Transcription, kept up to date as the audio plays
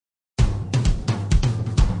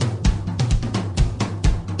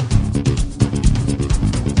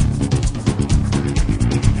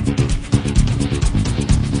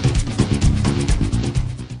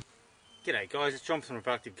guys, it's John from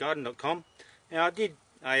productivegarden.com. Now I did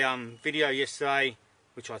a video yesterday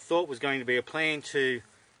which I thought was going to be a plan to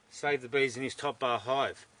save the bees in this top bar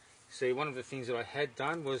hive. See, one of the things that I had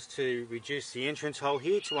done was to reduce the entrance hole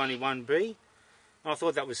here to only one bee. And I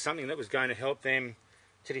thought that was something that was going to help them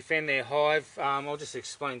to defend their hive. I'll just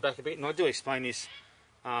explain back a bit, and I do explain this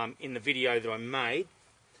in the video that I made.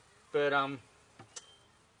 But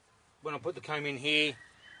when I put the comb in here,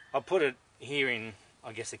 I put it here in,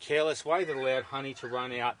 I guess, a careless way that allowed honey to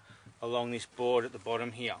run out along this board at the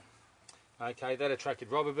bottom here. Okay, that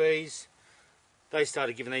attracted robber bees. They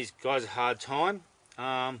started giving these guys a hard time.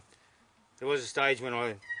 There was a stage when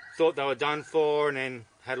I thought they were done for, and then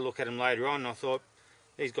had a look at them later on, and I thought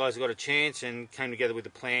these guys have got a chance, and came together with a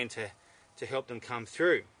plan to help them come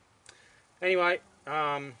through. Anyway,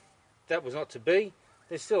 that was not to be.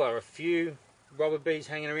 There still are a few robber bees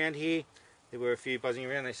hanging around here. There were a few buzzing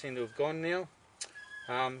around. They seem to have gone now.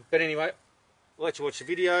 But anyway, I'll let you watch the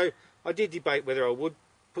video. I did debate whether I would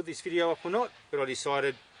put this video up or not, but I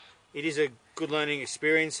decided it is a good learning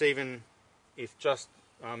experience, even if just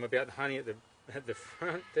about the honey at the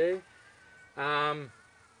front there.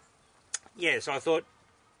 Yeah, so I thought,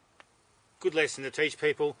 good lesson to teach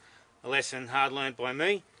people, a lesson hard learned by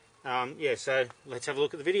me. Yeah, so let's have a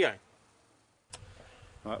look at the video.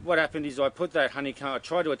 Right, what happened is I put that honeycomb, I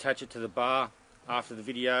tried to attach it to the bar after the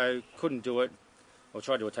video, couldn't do it. I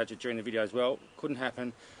tried to attach it during the video as well, couldn't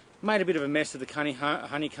happen. Made a bit of a mess of the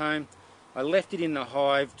honeycomb. I left it in the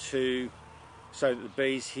hive so that the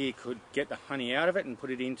bees here could get the honey out of it and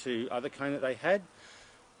put it into other comb that they had.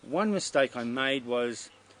 One mistake I made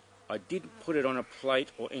was I didn't put it on a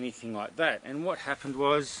plate or anything like that. And what happened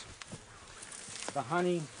was the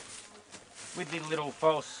honey, with the little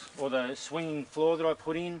false or the swinging floor that I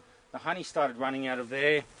put in, the honey started running out of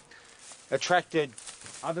there, attracted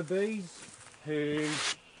other bees who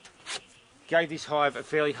gave this hive a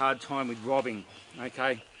fairly hard time with robbing.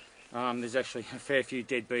 Okay, there's actually a fair few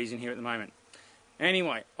dead bees in here at the moment.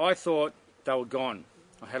 Anyway, I thought they were gone.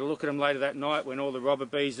 I had a look at them later that night when all the robber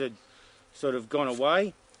bees had sort of gone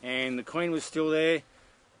away and the queen was still there.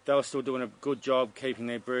 They were still doing a good job keeping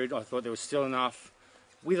their brood. I thought there was still enough,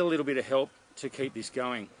 with a little bit of help, to keep this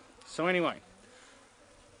going. So anyway,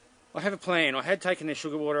 I have a plan. I had taken their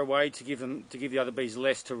sugar water away to give the other bees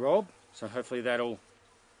less to rob, so hopefully that'll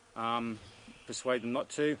persuade them not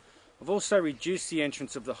to. I've also reduced the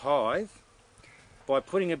entrance of the hive by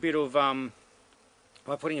putting a bit of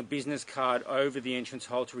putting a business card over the entrance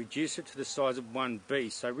hole to reduce it to the size of one bee.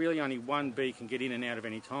 So really only one bee can get in and out of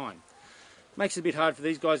any time. Makes it a bit hard for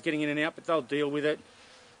these guys getting in and out, but they'll deal with it.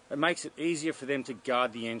 It makes it easier for them to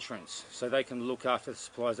guard the entrance so they can look after the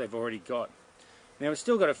supplies they've already got. Now we've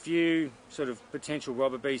still got a few sort of potential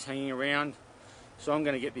robber bees hanging around, so I'm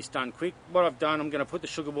going to get this done quick. What I've done, I'm going to put the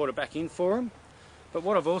sugar water back in for them, but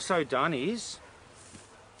what I've also done is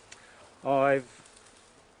I've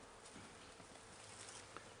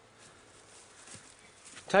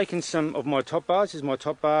taken some of my top bars. This is my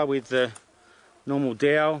top bar with the normal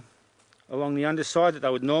dowel along the underside that they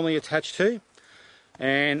would normally attach to,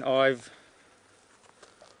 and I've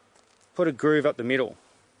put a groove up the middle.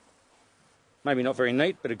 Maybe not very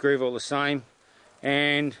neat, but a groove all the same,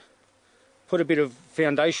 and put a bit of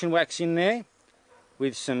foundation wax in there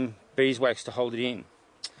with some beeswax to hold it in.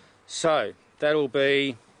 So that'll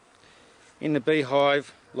be in the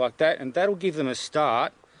beehive like that, and that'll give them a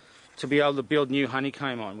start to be able to build new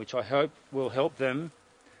honeycomb on, which I hope will help them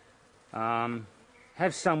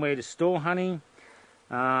have somewhere to store honey,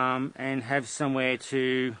 and have somewhere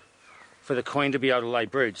for the queen to be able to lay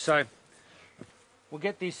brood. So we'll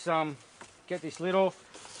get this lid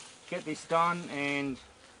off, get this done, and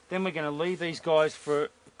then we're going to leave these guys for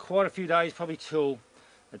quite a few days, probably till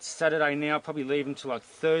it's Saturday now, probably leave them till like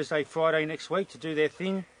Thursday, Friday next week to do their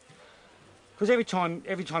thing. Because every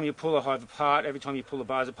time you pull a hive apart, every time you pull the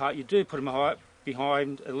bars apart, you do put them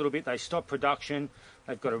behind a little bit. They stop production.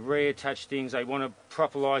 They've got to reattach things. They want to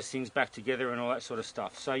properlise things back together and all that sort of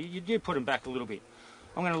stuff. So you do put them back a little bit.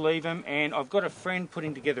 I'm going to leave them, and I've got a friend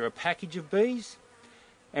putting together a package of bees,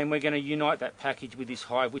 and we're going to unite that package with this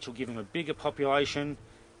hive, which will give them a bigger population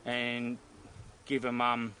and give them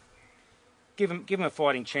a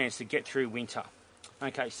fighting chance to get through winter.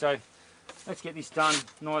 Okay, so let's get this done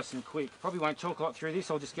nice and quick. Probably won't talk a lot through this,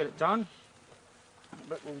 I'll just get it done.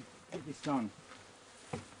 But we'll get this done.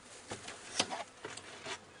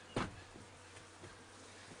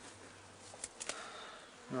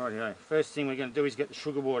 Rightio, first thing we're going to do is get the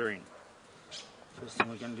sugar water in. First thing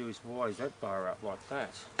we're going to do is wise that bar up like that.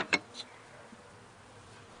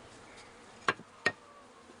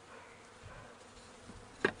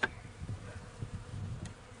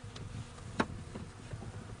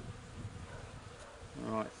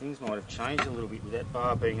 Right, things might have changed a little bit with that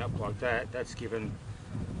bar being up like that. That's given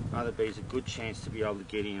other bees a good chance to be able to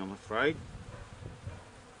get in, I'm afraid.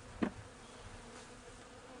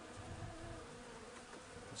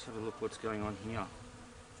 Let's have a look what's going on here.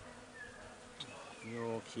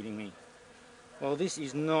 You're kidding me. Well, this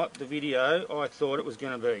is not the video I thought it was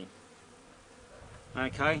going to be.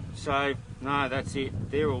 Okay, so no, that's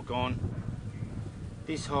it. They're all gone.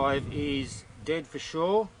 This hive is dead for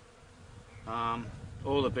sure.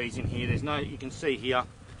 All the bees in here. There's no. You can see here.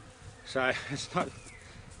 So it's not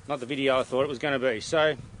the video I thought it was going to be.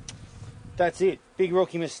 So that's it. Big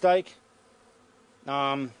rookie mistake.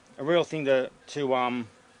 A real thing to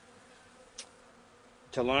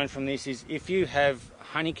learn from this is if you have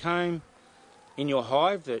honeycomb in your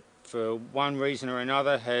hive that for one reason or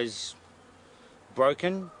another has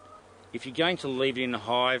broken, if you're going to leave it in the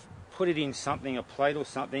hive, put it in something, a plate or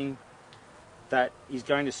something that is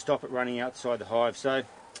going to stop it running outside the hive. So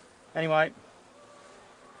anyway,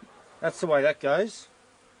 that's the way that goes.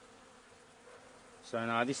 So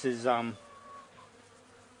no, this is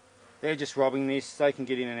they're just robbing this. They can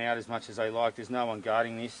get in and out as much as they like. There's no one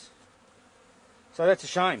guarding this. So that's a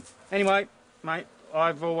shame. Anyway, mate,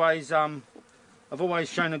 I've always shown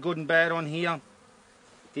the good and bad on here.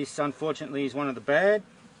 This unfortunately is one of the bad.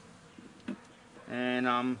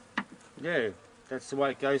 And yeah, that's the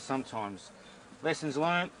way it goes sometimes. Lessons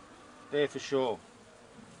learnt, there for sure.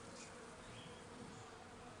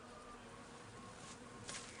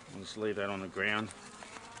 I'll just leave that on the ground.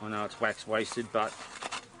 I know it's wax wasted, but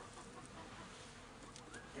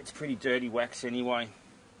it's pretty dirty wax anyway.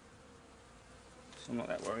 So I'm not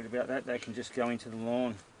that worried about that. They can just go into the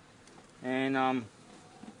lawn. And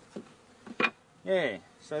yeah,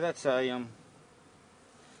 so that's a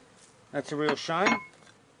real shame.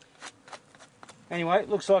 Anyway, it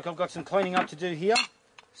looks like I've got some cleaning up to do here.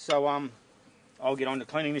 So I'll get on to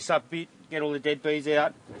cleaning this up a bit, get all the dead bees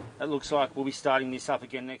out. It looks like we'll be starting this up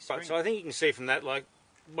again next spring. So I think you can see from that, like,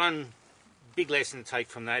 one big lesson to take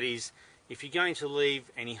from that is if you're going to leave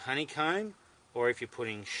any honeycomb, or if you're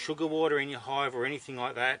putting sugar water in your hive or anything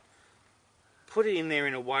like that, put it in there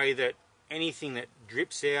in a way that anything that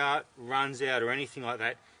drips out, runs out, or anything like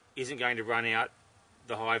that isn't going to run out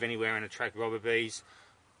the hive anywhere and attract robber bees,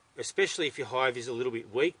 especially if your hive is a little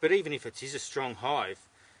bit weak. But even if it is a strong hive,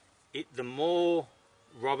 the more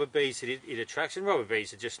robber bees it attracts, and robber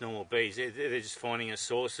bees are just normal bees, they're just finding a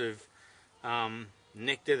source of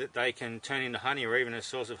nectar that they can turn into honey, or even a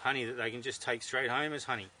source of honey that they can just take straight home as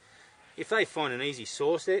honey. If they find an easy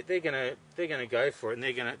source, they're gonna go for it, and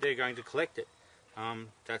they're going to collect it.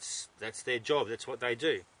 That's their job. That's what they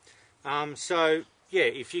do. So yeah,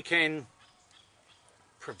 if you can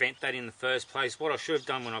prevent that in the first place, what I should have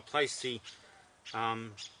done when I placed the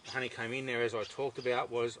honeycomb in there, as I talked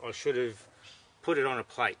about, was I should have put it on a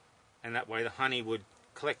plate, and that way the honey would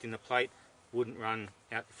collect in the plate, wouldn't run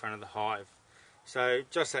out the front of the hive. So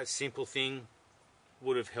just that simple thing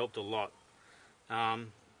would have helped a lot.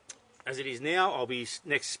 As it is now, I'll be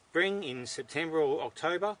next spring in September or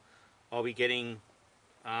October, I'll be getting,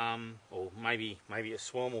 or maybe a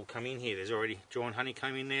swarm will come in here. There's already drawn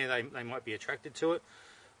honeycomb in there. They might be attracted to it.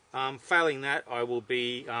 Failing that, I will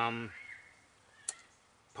be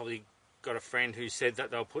probably got a friend who said that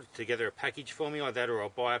they'll put together a package for me, either that or I'll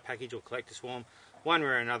buy a package or collect a swarm. One way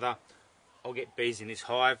or another, I'll get bees in this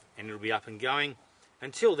hive and it'll be up and going.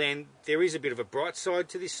 Until then, there is a bit of a bright side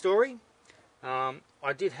to this story.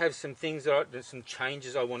 I did have some things, some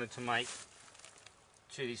changes I wanted to make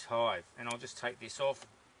to this hive, and I'll just take this off,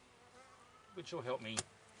 which will help me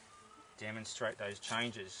demonstrate those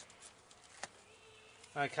changes.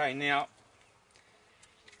 Okay, now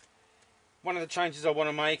one of the changes I want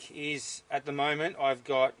to make is, at the moment I've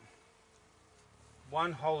got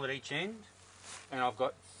one hole at each end and I've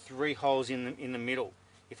got 3 holes in the middle.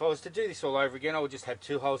 If I was to do this all over again, I would just have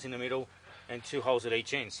 2 holes in the middle and 2 holes at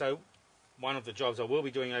each end. So one of the jobs I will be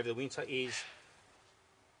doing over the winter is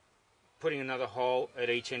putting another hole at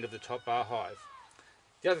each end of the top bar hive.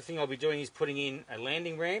 The other thing I'll be doing is putting in a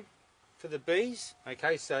landing ramp for the bees.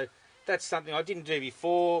 Okay, so that's something I didn't do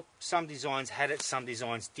before. Some designs had it, some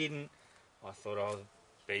designs didn't. I thought, oh,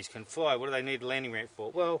 the bees can fly. What do they need a landing ramp for?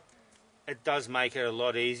 Well, it does make it a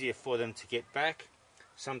lot easier for them to get back.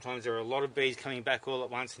 Sometimes there are a lot of bees coming back all at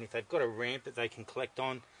once, and if they've got a ramp that they can collect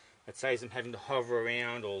on, it saves them having to hover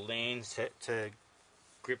around or land to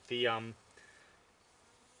grip the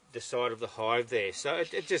side of the hive there. So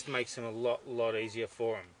it just makes them a lot easier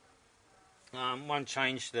for them. One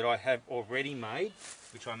change that I have already made,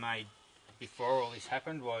 which I made before all this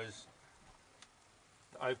happened, was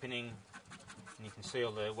the opening, and you can see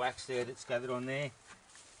all the wax there that's gathered on there.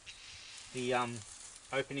 The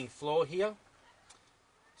opening floor here.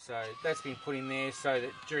 So that's been put in there so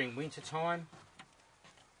that during winter time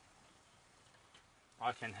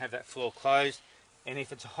I can have that floor closed, and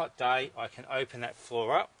if it's a hot day I can open that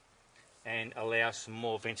floor up and allow some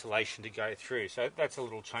more ventilation to go through. So that's a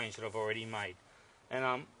little change that I've already made. And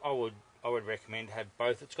I would recommend to have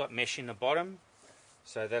both. It's got mesh in the bottom,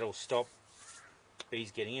 so that'll stop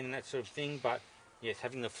bees getting in and that sort of thing. But yes,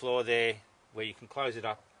 having the floor there where you can close it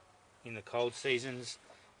up in the cold seasons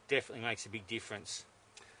definitely makes a big difference.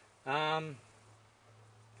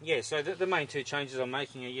 Yeah, so the main two changes I'm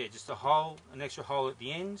making are just an extra hole at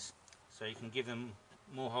the ends, so you can give them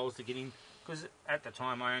more holes to get in. Because at the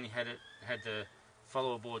time I only had the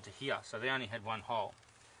follower board to here, so they only had one hole.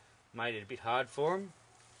 Made it a bit hard for them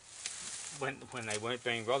when they weren't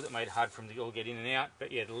being robbed. It made it hard for them to all get in and out.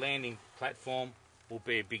 But yeah, the landing platform will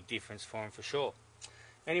be a big difference for them for sure.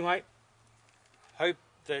 Anyway, hope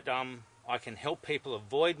that I can help people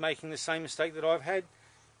avoid making the same mistake that I've had.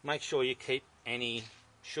 Make sure you keep any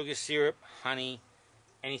sugar syrup, honey,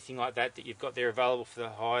 anything like that you've got there available for the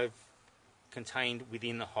hive contained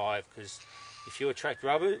within the hive, because if you attract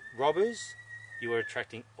robbers, you are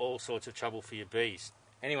attracting all sorts of trouble for your bees.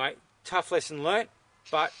 Anyway, tough lesson learnt,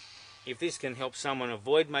 but if this can help someone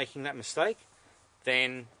avoid making that mistake,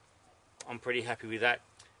 then I'm pretty happy with that.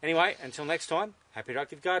 Anyway, until next time, happy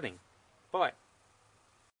productive gardening. Bye.